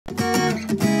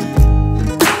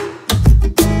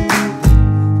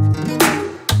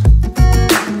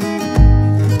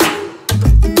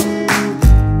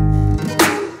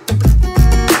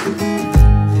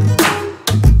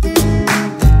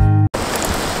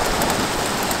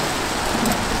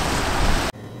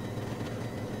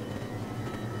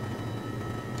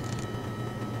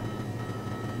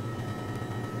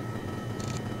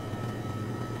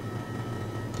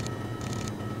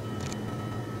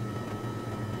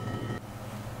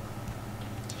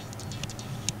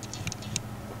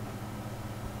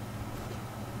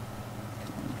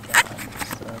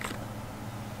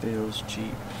Feels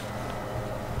cheap.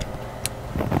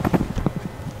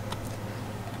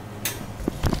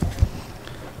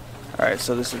 Alright,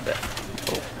 so this is bad.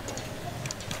 Oh.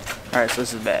 Alright, so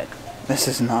this is bad. This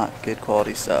is not good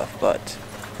quality stuff, but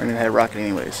we're gonna head rocket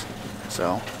anyways.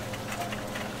 So,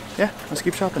 yeah, let's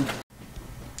keep shopping.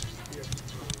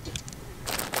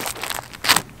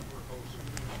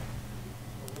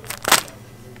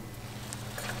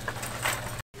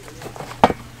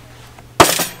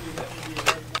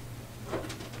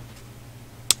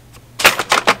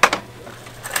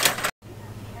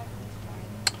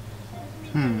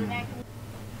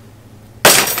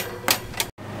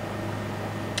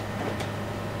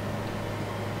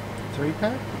 Three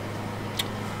pack?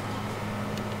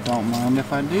 Don't mind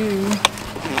if I do.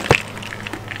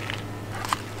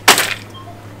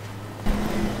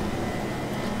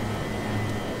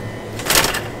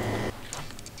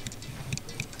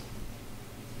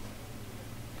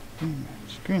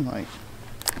 Screen light.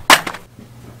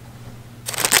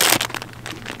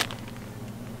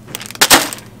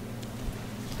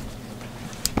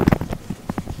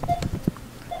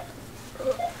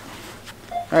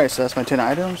 Alright, so that's my 10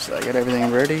 items. I got everything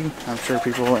ready. I'm sure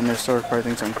people in their store probably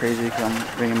think I'm crazy because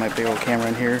I'm bringing my big old camera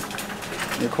in here,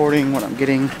 recording what I'm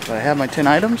getting. But I have my 10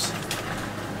 items,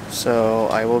 so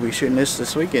I will be shooting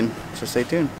this weekend, so stay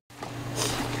tuned.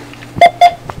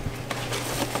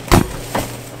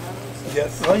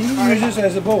 Yes. Well, you can use this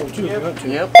as a bowl too. Yep,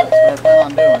 that's what I plan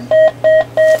on doing.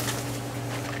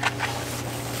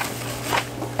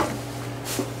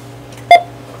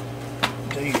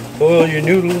 So you can boil your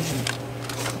noodles.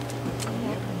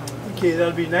 Okay,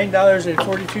 that'll be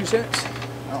 $9.42.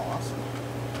 Oh, awesome.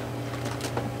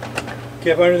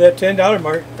 Kept under that $10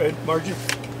 margin.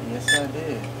 Yes, I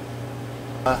did.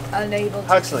 Unable to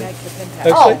Huxley. connect the pin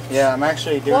pad. Huxley? Oh, yeah, I'm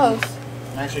actually doing. Close.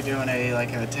 I'm actually doing a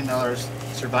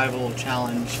 $10 survival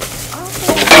challenge. Oh,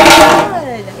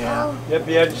 good. Yeah. Oh, Yep,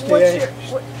 you had to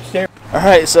stay.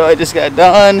 Alright, so I just got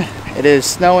done. It is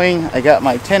snowing. I got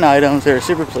my 10 items. They're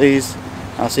super pleased.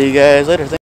 I'll see you guys later.